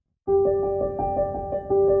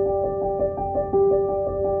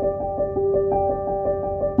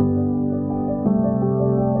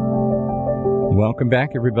Welcome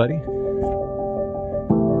back, everybody.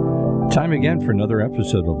 Time again for another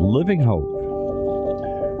episode of Living Hope,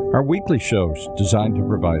 our weekly shows designed to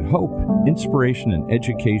provide hope, inspiration, and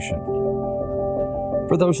education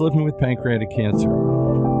for those living with pancreatic cancer,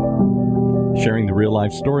 sharing the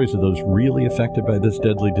real-life stories of those really affected by this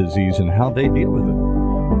deadly disease and how they deal with it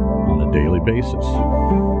on a daily basis.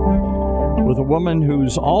 With a woman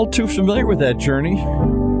who's all too familiar with that journey,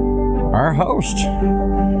 our host,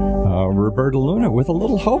 Roberta Luna, with a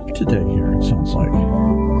little hope today here, it sounds like.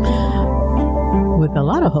 With a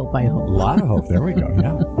lot of hope, I hope. A lot of hope. There we go,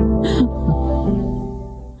 yeah.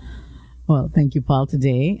 Well, thank you, Paul.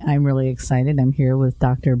 Today, I'm really excited. I'm here with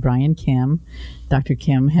Dr. Brian Kim. Dr.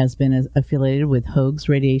 Kim has been affiliated with Hoag's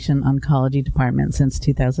Radiation Oncology Department since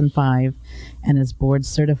 2005 and is board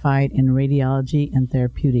certified in radiology and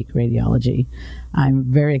therapeutic radiology. I'm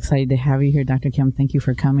very excited to have you here, Dr. Kim. Thank you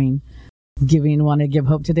for coming. Want to give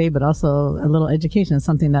hope today, but also a little education is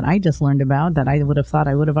something that I just learned about that I would have thought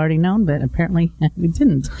I would have already known, but apparently we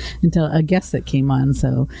didn't until a guest that came on.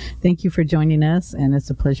 So thank you for joining us, and it's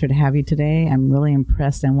a pleasure to have you today. I'm really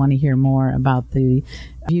impressed and want to hear more about the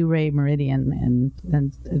ViewRay Meridian.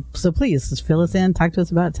 And so please just fill us in, talk to us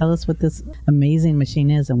about it, tell us what this amazing machine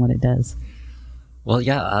is and what it does.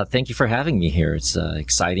 Well, thank you for having me here. It's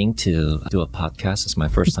exciting to do a podcast. It's my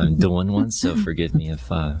first time doing one, so forgive me if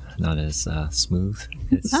not as smooth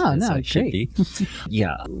as I should be.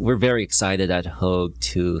 Yeah, we're very excited at Hoag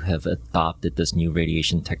to have adopted this new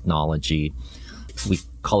radiation technology. We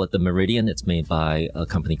call it the Meridian. It's made by a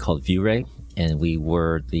company called ViewRay, and we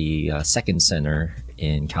were the second center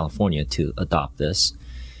in California to adopt this.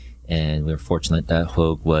 And we're fortunate that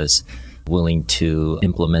Hoag was willing to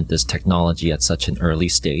implement this technology at such an early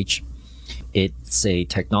stage. It's a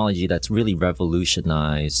technology that's really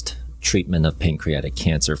revolutionized treatment of pancreatic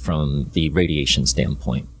cancer from the radiation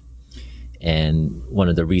standpoint. And one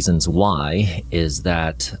of the reasons why is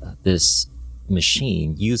that this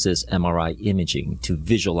machine uses MRI imaging to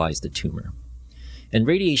visualize the tumor. And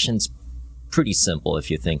radiation's pretty simple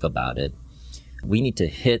if you think about it. We need to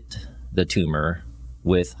hit the tumor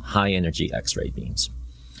with high energy X-ray beams.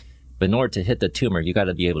 But in order to hit the tumor, you got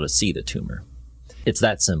to be able to see the tumor. It's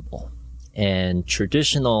that simple. And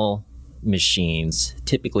traditional machines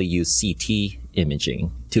typically use CT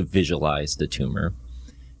imaging to visualize the tumor.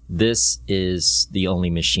 This is the only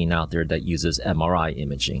machine out there that uses MRI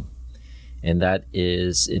imaging. And that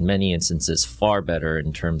is, in many instances, far better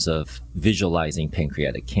in terms of visualizing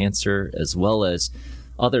pancreatic cancer, as well as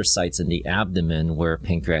other sites in the abdomen where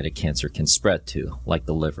pancreatic cancer can spread to, like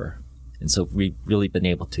the liver. And so we've really been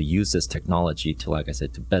able to use this technology to, like I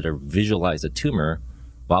said, to better visualize a tumor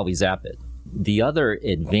while we zap it. The other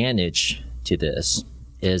advantage to this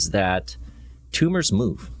is that tumors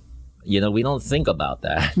move. You know, we don't think about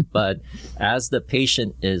that, but as the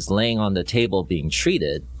patient is laying on the table being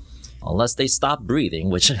treated, unless they stop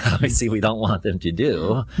breathing, which obviously we don't want them to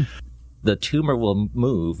do, the tumor will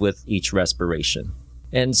move with each respiration.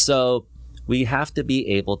 And so we have to be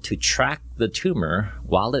able to track the tumor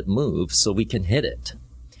while it moves so we can hit it.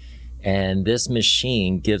 And this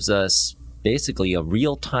machine gives us basically a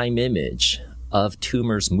real-time image of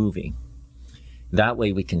tumors moving. That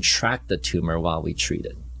way we can track the tumor while we treat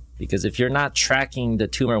it. Because if you're not tracking the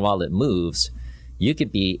tumor while it moves, you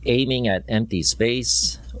could be aiming at empty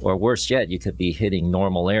space, or worse yet, you could be hitting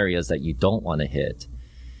normal areas that you don't want to hit.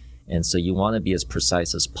 And so you want to be as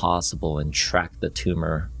precise as possible and track the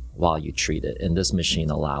tumor while you treat it. And this machine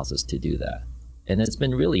allows us to do that. And it's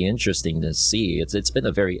been really interesting to see. It's been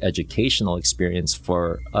a very educational experience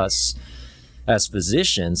for us as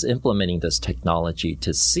physicians implementing this technology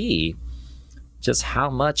to see just how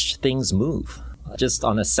much things move, just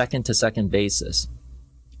on a second-to-second basis.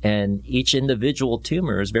 And each individual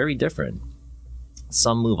tumor is very different.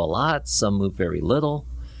 Some move a lot, some move very little.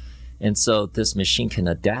 And so this machine can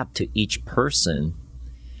adapt to each person.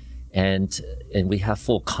 And we have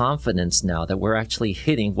full confidence now that we're actually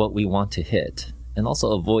hitting what we want to hit and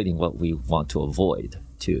also avoiding what we want to avoid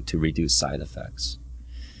to reduce side effects.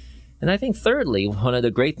 And I think thirdly, one of the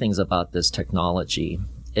great things about this technology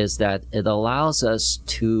is that it allows us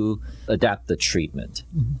to adapt the treatment.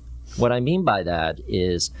 Mm-hmm. What I mean by that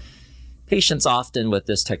is patients often with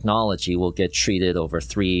this technology will get treated over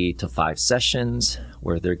 3 to 5 sessions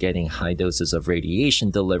where they're getting high doses of radiation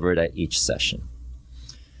delivered at each session.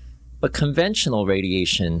 But conventional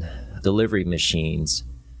radiation delivery machines,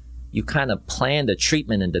 you kind of plan the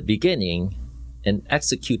treatment in the beginning and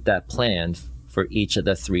execute that plan for each of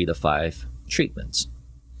the 3 to 5 treatments.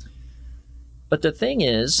 But the thing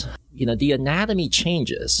is, the anatomy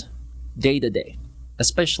changes day to day,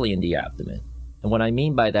 especially in the abdomen. And what I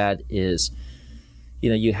mean by that is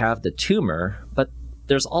you have the tumor, but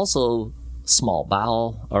there's also small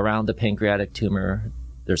bowel around the pancreatic tumor.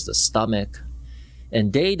 There's the stomach.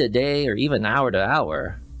 And day to day, or even hour to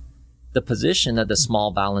hour, the position of the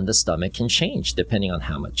small bowel and the stomach can change depending on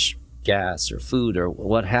how much gas or food or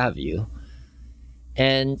what have you.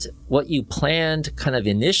 And what you planned kind of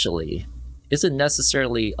initially isn't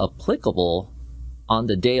necessarily applicable on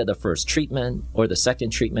the day of the first treatment or the second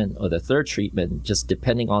treatment or the third treatment, just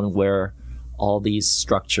depending on where all these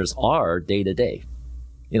structures are day to day.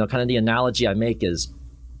 Kind of the analogy I make is,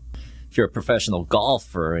 if you're a professional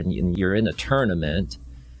golfer and you're in a tournament,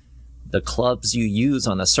 the clubs you use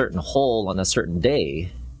on a certain hole on a certain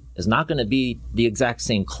day is not going to be the exact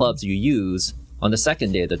same clubs you use on the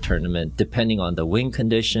second day of the tournament, depending on the wind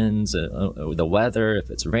conditions, or the weather, if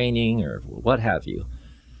it's raining or what have you.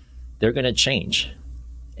 They're going to change.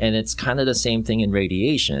 And it's kind of the same thing in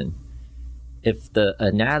radiation. If the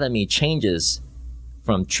anatomy changes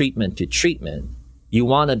from treatment to treatment, you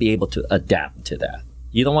want to be able to adapt to that.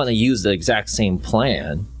 You don't want to use the exact same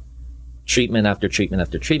plan, treatment after treatment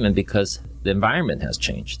after treatment, because the environment has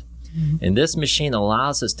changed. Mm-hmm. And this machine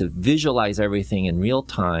allows us to visualize everything in real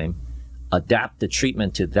time, adapt the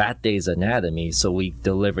treatment to that day's anatomy so we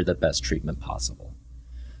deliver the best treatment possible.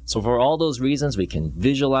 So for all those reasons, we can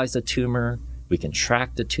visualize the tumor, we can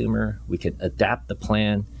track the tumor, we can adapt the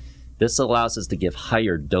plan. This allows us to give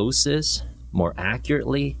higher doses more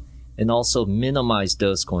accurately, and also minimize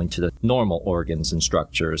dose going to the normal organs and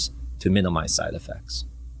structures to minimize side effects.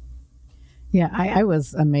 Yeah, I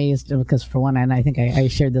was amazed because, for one, and I think I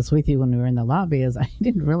shared this with you when we were in the lobby, is I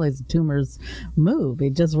didn't realize tumors move.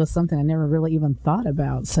 It just was something I never really even thought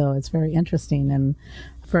about. So it's very interesting. And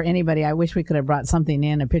for anybody, I wish we could have brought something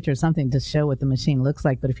in, a picture of something to show what the machine looks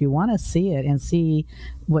like. But if you want to see it and see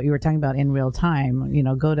what you were talking about in real time,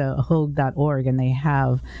 go to hoag.org, and they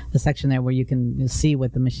have the section there where you can see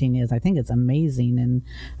what the machine is. I think it's amazing. And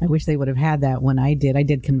I wish they would have had that when I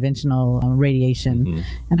did conventional radiation, mm-hmm.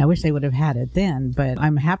 and I wish they would have had it then. But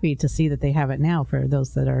I'm happy to see that they have it now for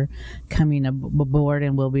those that are coming aboard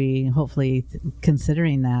and will be hopefully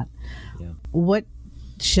considering that. Yeah. What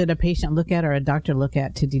should a patient look at or a doctor look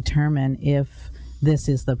at to determine if this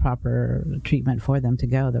is the proper treatment for them to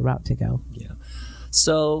go, the route to go? Yeah.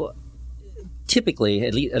 So typically,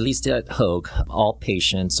 at least at Hoag, all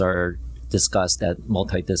patients are discussed at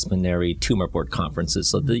multidisciplinary tumor board conferences.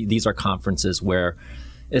 So these are conferences where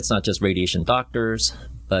it's not just radiation doctors,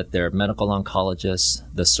 but they're medical oncologists,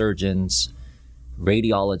 the surgeons,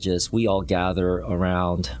 radiologists. We all gather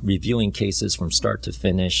around reviewing cases from start to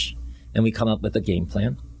finish, and we come up with a game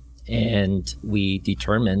plan, and we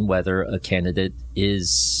determine whether a candidate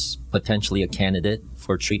is potentially a candidate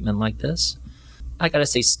for treatment like this. I gotta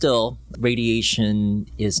say, still, radiation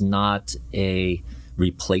is not a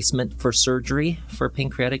replacement for surgery for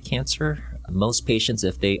pancreatic cancer. Most patients,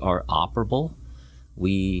 if they are operable,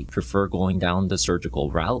 we prefer going down the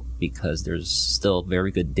surgical route because there's still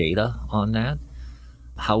very good data on that.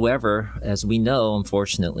 However, as we know,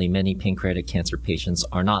 unfortunately, many pancreatic cancer patients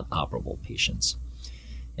are not operable patients.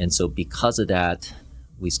 And so because of that,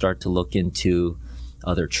 we start to look into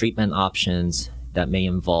other treatment options that may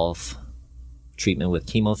involve treatment with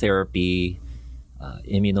chemotherapy,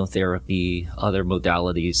 immunotherapy, other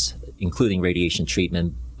modalities, including radiation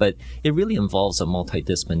treatment. But it really involves a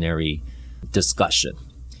multidisciplinary discussion.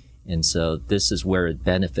 And so this is where it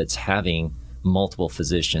benefits having multiple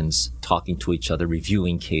physicians talking to each other,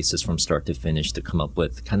 reviewing cases from start to finish to come up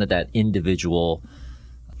with kind of that individual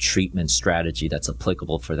treatment strategy that's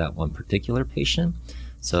applicable for that one particular patient.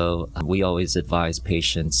 So we always advise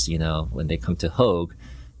patients, when they come to Hoag,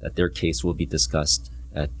 that their case will be discussed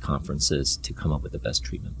at conferences to come up with the best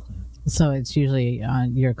treatment plan. So it's usually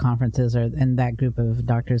on your conferences or in that group of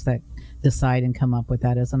doctors that decide and come up with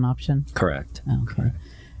that as an option? Correct. Okay. Correct.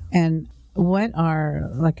 And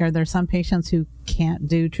are there some patients who can't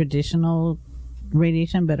do traditional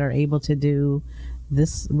radiation but are able to do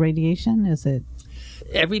this radiation? Is it?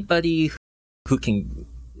 Everybody who can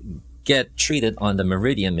get treated on the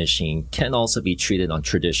Meridian machine can also be treated on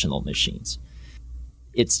traditional machines.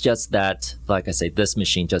 It's just that, like I say, this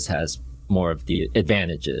machine just has more of the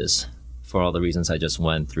advantages for all the reasons I just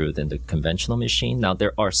went through than the conventional machine. Now,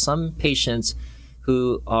 there are some patients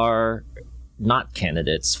who are not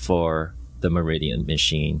candidates for the Meridian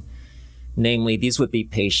machine. Namely, these would be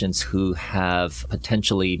patients who have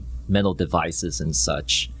potentially mental devices and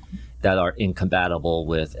such that are incompatible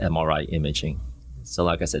with MRI imaging. So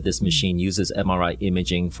like I said, this machine uses MRI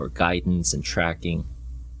imaging for guidance and tracking.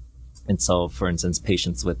 And so, for instance,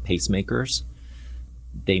 patients with pacemakers,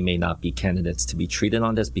 they may not be candidates to be treated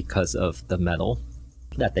on this because of the metal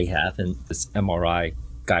that they have, and it's MRI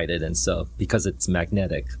guided. And so because it's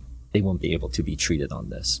magnetic, they won't be able to be treated on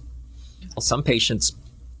this. Some patients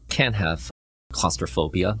can have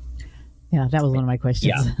claustrophobia. Yeah, that was one of my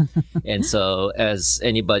questions. Yeah. And so as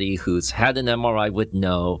anybody who's had an MRI would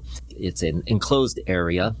know, it's an enclosed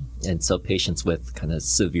area. And so patients with kind of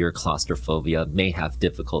severe claustrophobia may have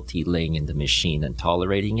difficulty laying in the machine and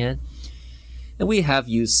tolerating it. And we have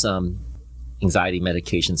used some anxiety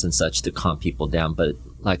medications and such to calm people down. But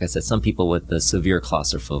like I said, some people with the severe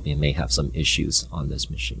claustrophobia may have some issues on this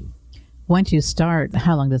machine. Once you start,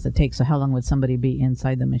 how long does it take? So how long would somebody be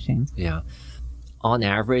inside the machine? Yeah. On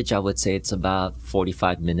average, I would say it's about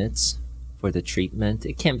 45 minutes for the treatment.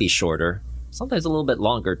 It can be shorter, sometimes a little bit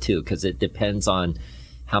longer too, because it depends on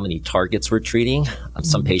how many targets we're treating.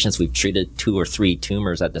 Some patients, we've treated 2 or 3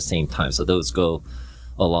 tumors at the same time, so those go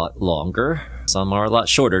a lot longer. Some are a lot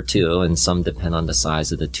shorter too, and some depend on the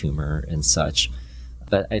size of the tumor and such.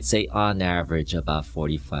 But I'd say on average about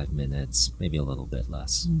 45 minutes, maybe a little bit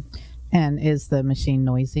less. And is the machine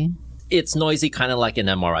noisy? It's noisy, kind of like an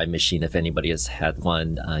MRI machine. If anybody has had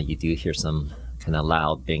one, you do hear some kind of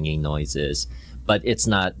loud banging noises, but it's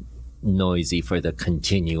not noisy for the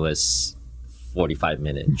continuous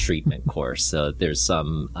 45-minute treatment course. So there's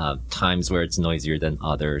some times where it's noisier than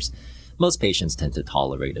others. Most patients tend to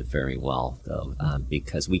tolerate it very well, though,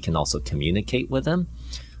 because we can also communicate with them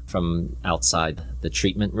from outside the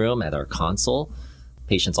treatment room at our console.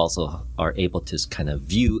 Patients also are able to kind of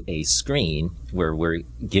view a screen where we're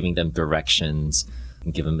giving them directions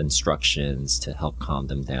and give them instructions to help calm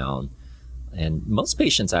them down. And most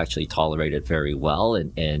patients actually tolerate it very well.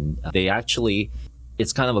 And they actually,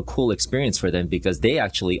 it's kind of a cool experience for them because they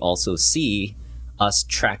actually also see us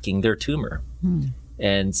tracking their tumor.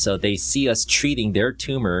 And so they see us treating their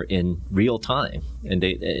tumor in real time, and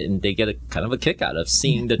they get a kind of a kick out of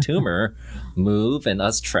seeing the tumor move and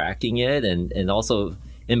us tracking it, and also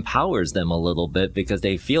empowers them a little bit because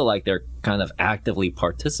they feel like they're kind of actively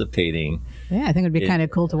participating. Yeah, I think it'd be kind of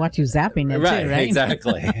cool to watch you zapping it right, too, right?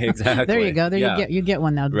 Exactly. There you go. There you get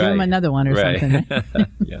one now. Right. Do them another one or something.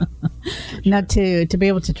 Yeah. Now to be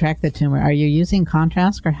able to track the tumor, are you using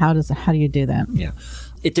contrast, or how do you do that? Yeah.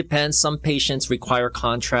 It depends. Some patients require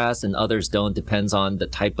contrast and others don't. Depends on the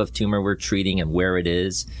type of tumor we're treating and where it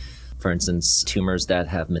is. For instance, tumors that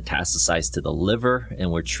have metastasized to the liver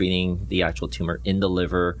and we're treating the actual tumor in the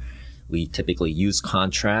liver, we typically use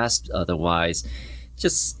contrast. Otherwise,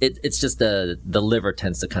 it's just the liver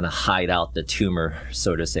tends to kind of hide out the tumor,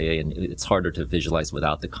 so to say, and it's harder to visualize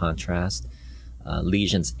without the contrast.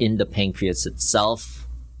 Lesions in the pancreas itself,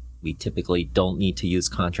 we typically don't need to use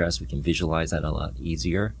contrast. We can visualize that a lot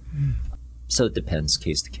easier. So it depends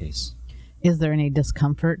case to case. Is there any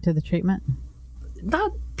discomfort to the treatment?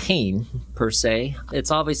 Not pain per se.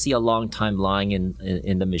 It's obviously a long time lying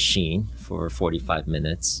in the machine for 45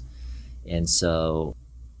 minutes. And so,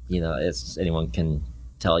 as anyone can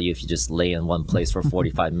tell you, if you just lay in one place for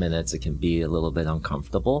 45 minutes, it can be a little bit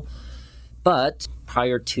uncomfortable. But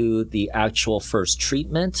prior to the actual first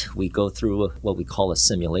treatment, we go through what we call a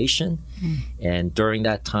simulation. And during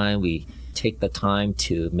that time, we take the time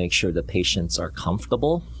to make sure the patients are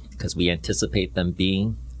comfortable because we anticipate them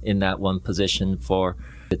being in that one position for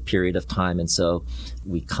a period of time. And so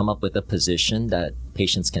we come up with a position that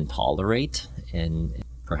patients can tolerate, and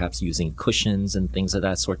perhaps using cushions and things of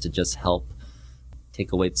that sort to just help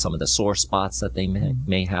take away some of the sore spots that they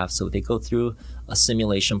may have. So they go through a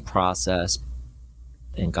simulation process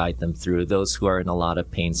and guide them through. Those who are in a lot of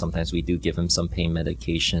pain, sometimes we do give them some pain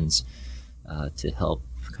medications to help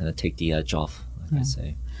kind of take the edge off, I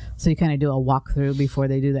say. So you kind of do a walkthrough before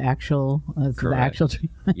they do the actual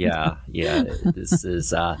treatment. Yeah. This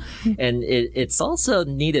is, and it's also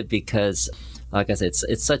needed because, like I said,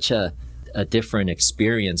 it's such a different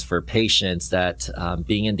experience for patients that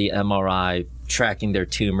being in the MRI, tracking their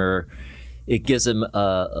tumor, it gives them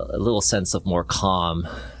a little sense of more calm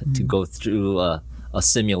to go through a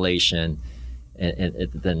simulation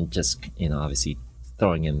and then just, obviously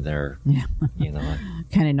throwing in their,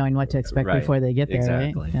 kind of knowing what to expect before they get there,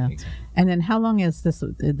 exactly, right? Yeah. Exactly. And then how long has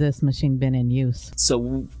this machine been in use?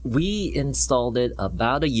 So we installed it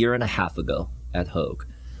about 1.5 years ago at Hoag.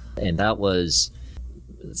 And that was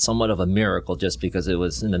somewhat of a miracle just because it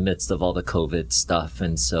was in the midst of all the COVID stuff.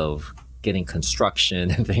 And so getting construction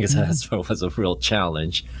and things that was a real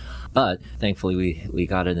challenge. But thankfully we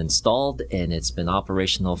got it installed and it's been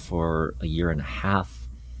operational for 1.5 years.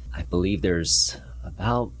 I believe there's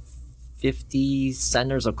about 50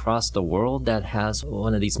 centers across the world that has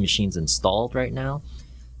one of these machines installed right now.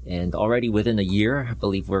 And already within 1 year, I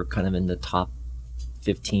believe we're kind of in the top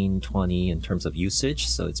 15, 20 in terms of usage.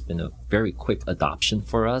 So it's been a very quick adoption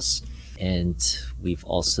for us. And we've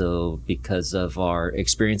also, because of our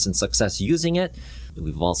experience and success using it,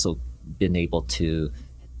 we've also been able to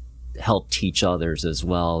help teach others as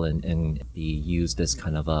well and be used as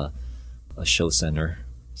kind of a show center,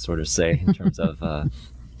 sort of say, in terms of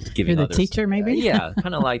giving You're the others. Teacher, maybe? Yeah,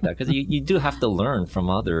 kind of like that. Because you do have to learn from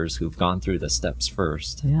others who've gone through the steps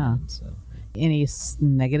first. Yeah. So. Any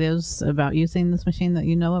negatives about using this machine that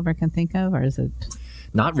you know of or can think of, or is it?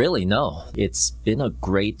 Not really, no. It's been a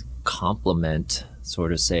great complement,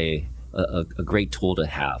 sort of say, a great tool to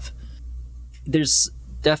have. There's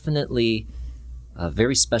definitely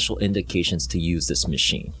very special indications to use this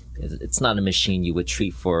machine. It's not a machine you would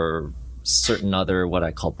treat for certain other, what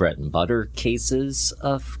I call bread and butter cases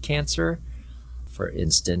of cancer. For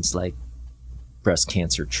instance, like breast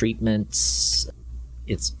cancer treatments.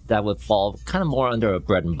 That would fall kind of more under a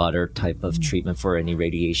bread and butter type of treatment for any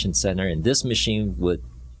radiation center. And this machine would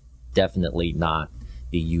definitely not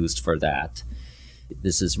be used for that.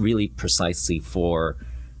 This is really precisely for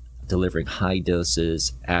delivering high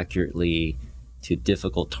doses accurately to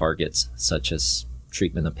difficult targets, such as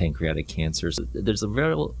treatment of pancreatic cancers. There's a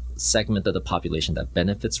real segment of the population that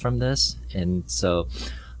benefits from this. And so,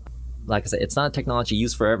 like I said, it's not a technology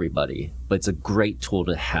used for everybody, but it's a great tool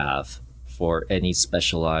to have for any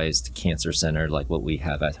specialized cancer center like what we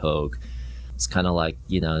have at Hoag. It's kind of like,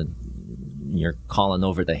 you're calling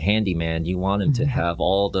over the handyman. You want him to have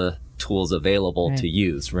all the tools available to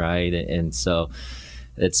use, right? And so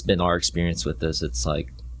it's been our experience with this. It's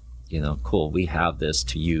like, cool, we have this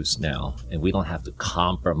to use now, and we don't have to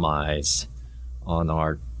compromise on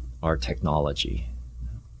our technology.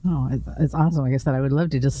 Oh, it's awesome. Like I said, I would love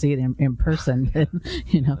to just see it in person,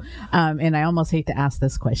 and I almost hate to ask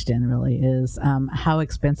this question, really, is how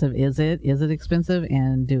expensive is it? Is it expensive?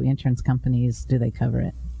 And do insurance companies, do they cover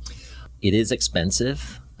it? It is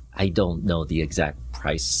expensive. I don't know the exact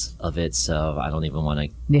price of it, so I don't even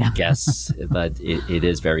want to guess, but it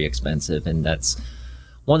is very expensive. And that's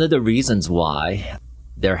one of the reasons why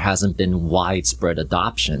there hasn't been widespread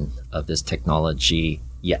adoption of this technology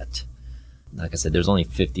yet. Like I said, there's only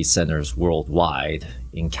 50 centers worldwide.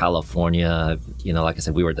 In California, like I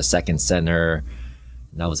said, we were the second center.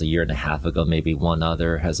 That was a year and a half ago. Maybe one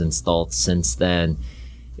other has installed since then.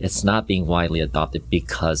 It's not being widely adopted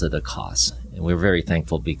because of the cost. And we're very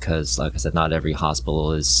thankful because, like I said, not every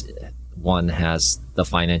hospital has the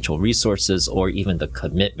financial resources or even the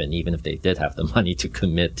commitment, even if they did have the money to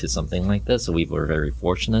commit to something like this. So we were very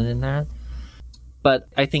fortunate in that. But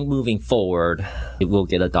I think moving forward, it will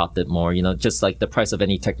get adopted more, just like the price of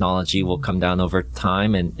any technology will come down over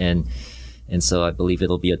time. And so I believe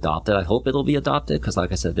it'll be adopted. I hope it'll be adopted because,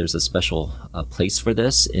 like I said, there's a special place for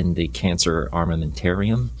this in the cancer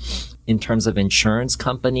armamentarium. In terms of insurance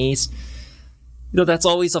companies, that's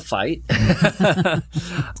always a fight.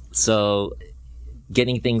 So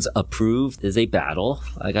getting things approved is a battle,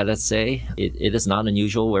 I gotta say. It is not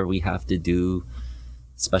unusual where we have to do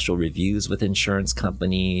special reviews with insurance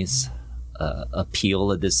companies,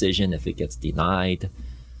 appeal a decision if it gets denied.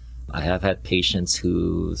 I have had patients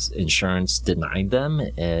whose insurance denied them,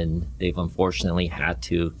 and they've unfortunately had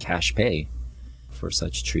to cash pay for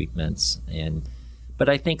such treatments. But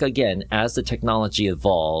I think, again, as the technology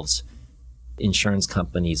evolves, insurance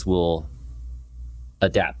companies will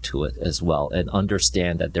adapt to it as well and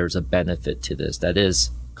understand that there's a benefit to this that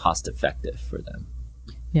is cost effective for them.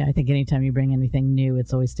 Yeah, I think anytime you bring anything new,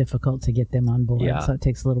 it's always difficult to get them on board. Yeah. So it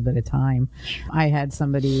takes a little bit of time. I had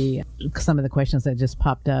some of the questions that just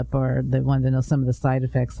popped up, or they wanted to know some of the side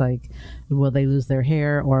effects, like will they lose their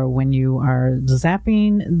hair, or when you are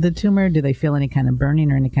zapping the tumor, do they feel any kind of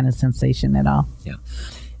burning or any kind of sensation at all? Yeah.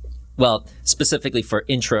 Well, specifically for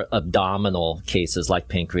intra-abdominal cases like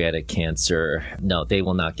pancreatic cancer, no, they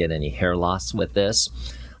will not get any hair loss with this.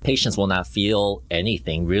 Patients will not feel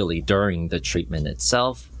anything really during the treatment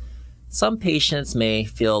itself. Some patients may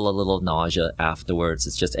feel a little nausea afterwards.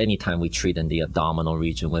 It's just anytime we treat in the abdominal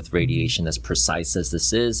region with radiation as precise as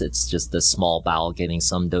this is, it's just the small bowel getting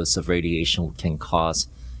some dose of radiation can cause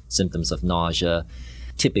symptoms of nausea.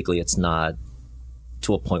 Typically, it's not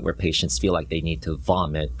to a point where patients feel like they need to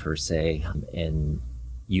vomit per se, and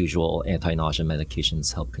usual anti-nausea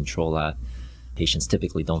medications help control that. Patients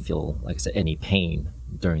typically don't feel, like I said, any pain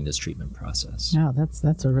during this treatment process. No,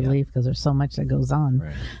 that's a relief because there's so much that goes on.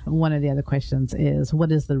 Right. One of the other questions is,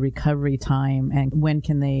 what is the recovery time and when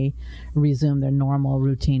can they resume their normal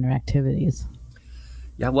routine or activities?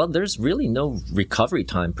 Yeah, well, there's really no recovery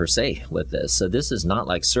time per se with this. So this is not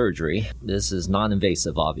like surgery. This is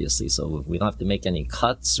non-invasive, obviously. So we don't have to make any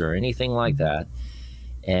cuts or anything like that.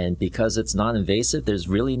 And because it's non-invasive, there's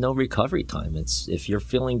really no recovery time. It's if you're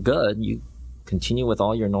feeling good, you continue with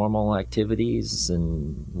all your normal activities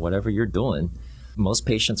and whatever you're doing. Most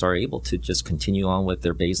patients are able to just continue on with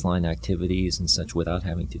their baseline activities and such without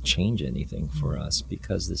having to change anything for us,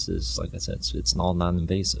 because this is, like I said, it's all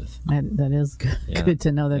non-invasive. That is good, good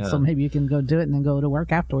to know that. So maybe you can go do it and then go to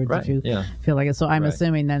work afterwards if you feel like it. So I'm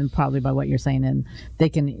assuming then probably by what you're saying, and they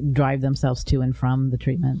can drive themselves to and from the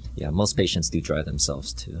treatment. Yeah, most patients do drive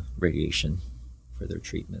themselves to radiation for their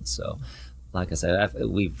treatment. So like I said,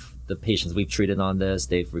 the patients we've treated on this,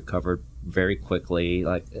 they've recovered very quickly.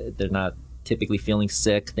 Like they're not typically feeling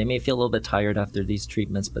sick. They may feel a little bit tired after these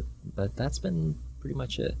treatments, but that's been pretty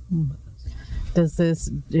much it. Does this,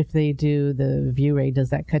 if they do the ViewRay, does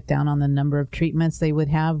that cut down on the number of treatments they would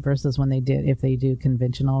have versus if they do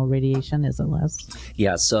conventional radiation? Is it less?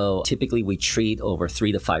 Yeah, so typically we treat over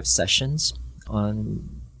 3 to 5 sessions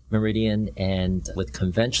on Meridian, and with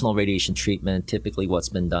conventional radiation treatment, typically what's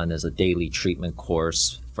been done is a daily treatment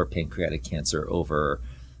course for pancreatic cancer over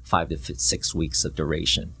 5 to 6 weeks of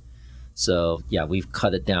duration. So yeah, we've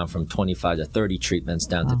cut it down from 25 to 30 treatments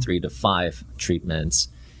down to 3 to 5 treatments.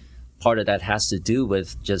 Part of that has to do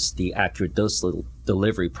with just the accurate dose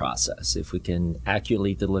delivery process. If we can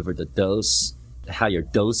accurately deliver the dose, how your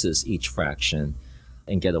doses each fraction,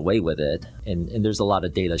 and get away with it. And there's a lot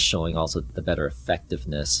of data showing also the better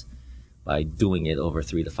effectiveness by doing it over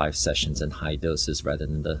 3 to 5 sessions in high doses rather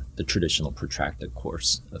than the traditional protracted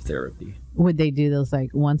course of therapy. Would they do those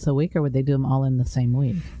like once a week, or would they do them all in the same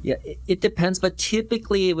week? Yeah, it depends, but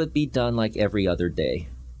typically it would be done like every other day.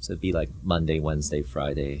 So it'd be like Monday, Wednesday,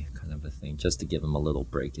 Friday kind of a thing, just to give them a little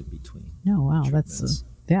break in between. Oh, wow. Treatments.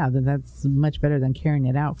 That's much better than carrying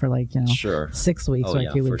it out for 6 weeks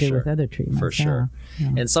you would do with other treatments. For sure.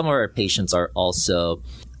 Yeah. And some of our patients are also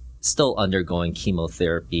still undergoing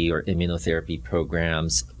chemotherapy or immunotherapy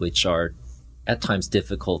programs, which are at times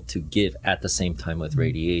difficult to give at the same time with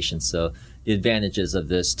radiation. So the advantages of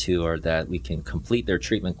this too are that we can complete their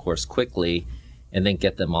treatment course quickly and then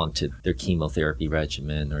get them onto their chemotherapy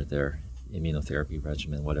regimen or their immunotherapy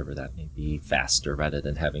regimen, whatever that may be, faster rather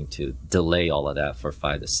than having to delay all of that for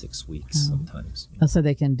 5 to 6 weeks sometimes. So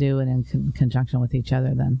they can do it in conjunction with each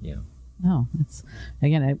other then? Yeah. Oh, it's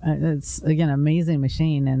again amazing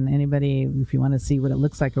machine, and anybody, if you want to see what it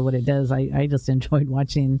looks like or what it does, I just enjoyed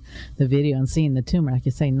watching the video and seeing the tumor, like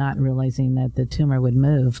you say, not realizing that the tumor would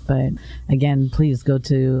move. But again, please go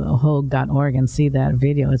to hoag.org and see that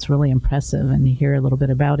video. It's really impressive, and hear a little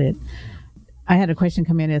bit about it. I had a question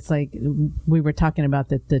come in. It's like we were talking about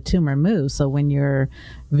that the tumor moves. So when you're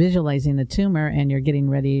visualizing the tumor and you're getting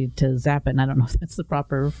ready to zap it, and I don't know if that's the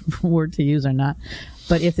proper word to use or not,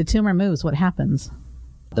 but if the tumor moves, what happens?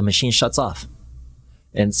 The machine shuts off.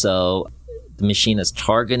 And so the machine is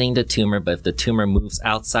targeting the tumor, but if the tumor moves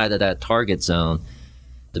outside of that target zone,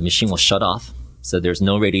 the machine will shut off. So there's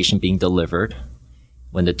no radiation being delivered.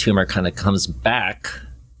 When the tumor kind of comes back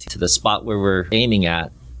to the spot where we're aiming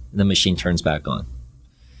at, the machine turns back on.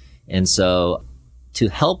 And so to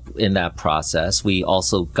help in that process, we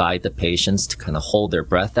also guide the patients to kind of hold their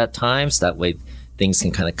breath at times. That way things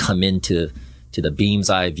can kind of come into the beam's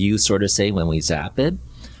eye view, sort of say, when we zap it.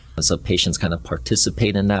 So patients kind of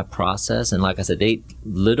participate in that process. And like I said, they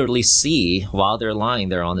literally see while they're lying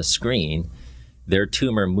there on the screen, their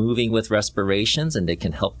tumor moving with respirations, and they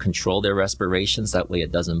can help control their respirations. That way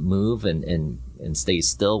it doesn't move and stays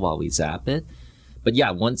still while we zap it. But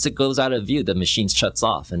yeah, once it goes out of view, the machine shuts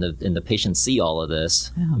off, and the patients see all of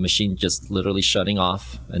this. The machine just literally shutting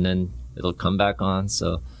off, and then it'll come back on.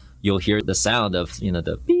 So you'll hear the sound of,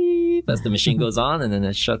 the beep as the machine goes on, and then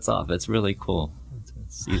it shuts off. It's really cool to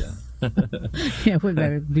see that. Yeah, would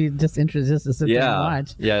that be just interesting to sit there and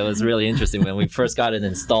watch? Yeah, it was really interesting when we first got it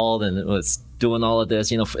installed and it was doing all of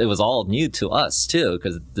this. It was all new to us too,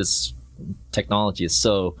 because this technology is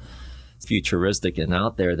so futuristic and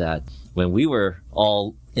out there that when we were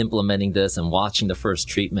all implementing this and watching the first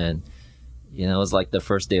treatment, it was like the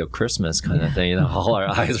first day of Christmas kind of thing. All our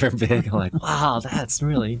eyes were big. I'm like, wow, that's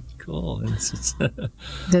really cool.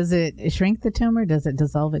 Does it shrink the tumor? Does it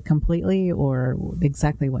dissolve it completely, or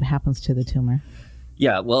exactly what happens to the tumor?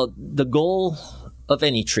 Yeah, well, the goal of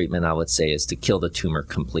any treatment, I would say, is to kill the tumor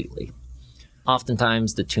completely.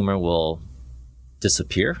 Oftentimes, the tumor will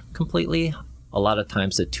disappear completely. A lot of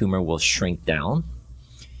times, the tumor will shrink down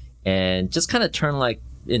and just kind of turn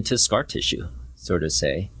into scar tissue, sort of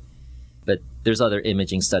say. But there's other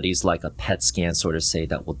imaging studies like a PET scan, sort of say,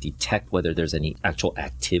 that will detect whether there's any actual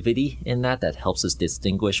activity in that helps us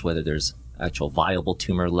distinguish whether there's actual viable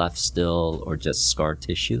tumor left still or just scar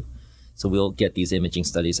tissue. So we'll get these imaging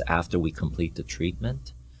studies after we complete the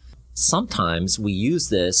treatment. sometimes we use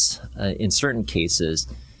this in certain cases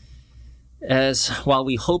as while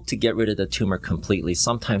we hope to get rid of the tumor completely,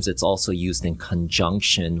 sometimes it's also used in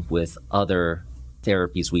conjunction with other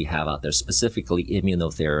therapies we have out there, specifically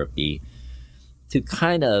immunotherapy, to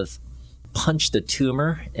kind of punch the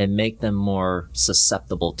tumor and make them more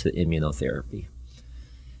susceptible to immunotherapy.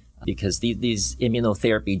 Because these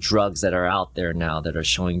immunotherapy drugs that are out there now that are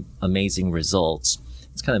showing amazing results,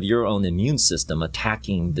 it's kind of your own immune system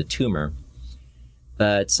attacking the tumor.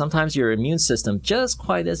 But sometimes your immune system just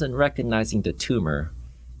quite isn't recognizing the tumor.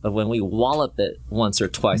 But when we wallop it once or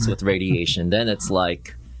twice with radiation, then it's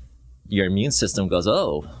like your immune system goes,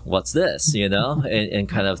 oh, what's this, and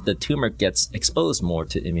kind of the tumor gets exposed more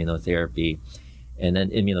to immunotherapy. And then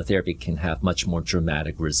immunotherapy can have much more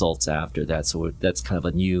dramatic results after that. So that's kind of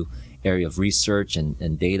a new area of research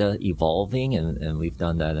and data evolving, and we've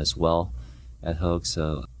done that as well at Hoag.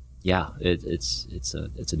 So yeah, it's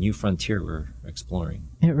a new frontier we're exploring.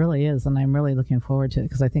 It really is, and I'm really looking forward to it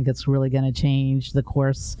because I think it's really going to change the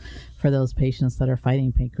course for those patients that are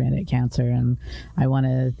fighting pancreatic cancer. And I want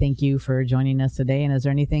to thank you for joining us today. And is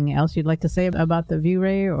there anything else you'd like to say about the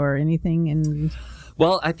ViewRay or anything in...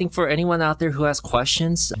 Well, I think for anyone out there who has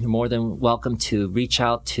questions, you're more than welcome to reach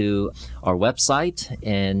out to our website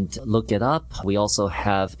and look it up. We also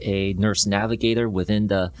have a nurse navigator within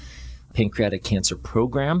the pancreatic cancer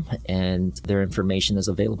program, and their information is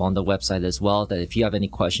available on the website as well, that if you have any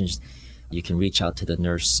questions, you can reach out to the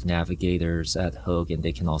nurse navigators at Hoag, and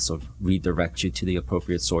they can also redirect you to the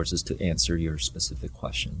appropriate sources to answer your specific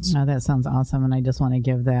questions. Oh, that sounds awesome. And I just want to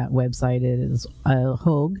give that website. It is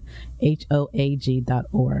Hoag,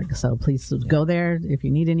 HOAG.org. So please go there. If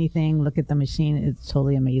you need anything, look at the machine. It's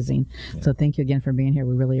totally amazing. Yeah. So thank you again for being here.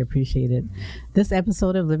 We really appreciate it. This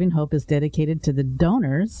episode of Living Hope is dedicated to the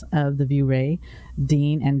donors of the ViewRay,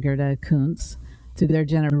 Dean and Gerda Kuntz. To their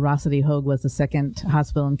generosity, Hoag was the second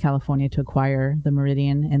hospital in California to acquire the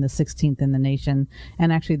Meridian and the 16th in the nation,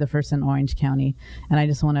 and actually the first in Orange County. And I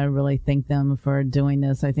just want to really thank them for doing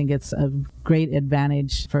this. I think it's a great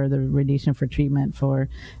advantage for the radiation for treatment for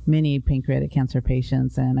many pancreatic cancer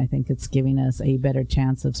patients, and I think it's giving us a better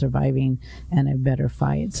chance of surviving and a better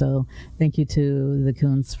fight. So thank you to the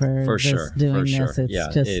Kuntz for doing this.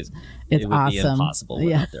 It's it's would awesome. Be impossible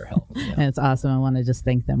without their help. Yeah. And it's awesome. I want to just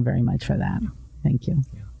thank them very much for that. Thank you.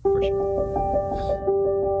 Yeah, for sure.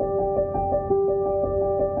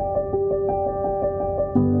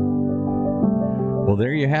 Well,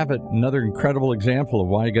 there you have it. Another incredible example of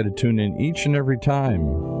why you got to tune in each and every time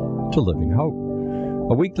to Living Hope,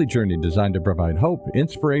 a weekly journey designed to provide hope,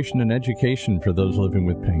 inspiration, and education for those living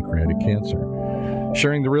with pancreatic cancer,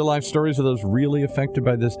 sharing the real-life stories of those really affected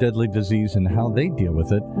by this deadly disease and how they deal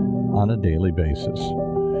with it on a daily basis.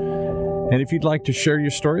 And if you'd like to share your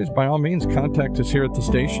stories, by all means, contact us here at the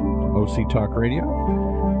station, OC Talk Radio.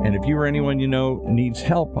 And if you or anyone you know needs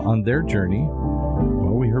help on their journey,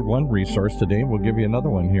 well, we heard one resource today. We'll give you another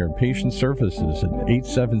one here. Patient Services at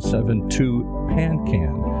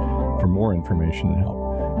 8772-PANCAN for more information and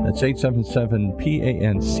help. That's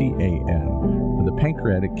 877-PANCAN for the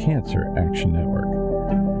Pancreatic Cancer Action Network.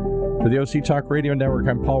 For the OC Talk Radio Network,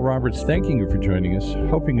 I'm Paul Roberts, thanking you for joining us,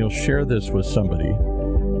 hoping you'll share this with somebody,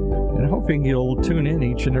 and hoping you'll tune in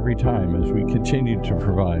each and every time as we continue to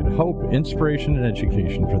provide hope, inspiration, and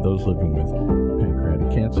education for those living with pancreatic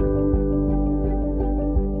cancer.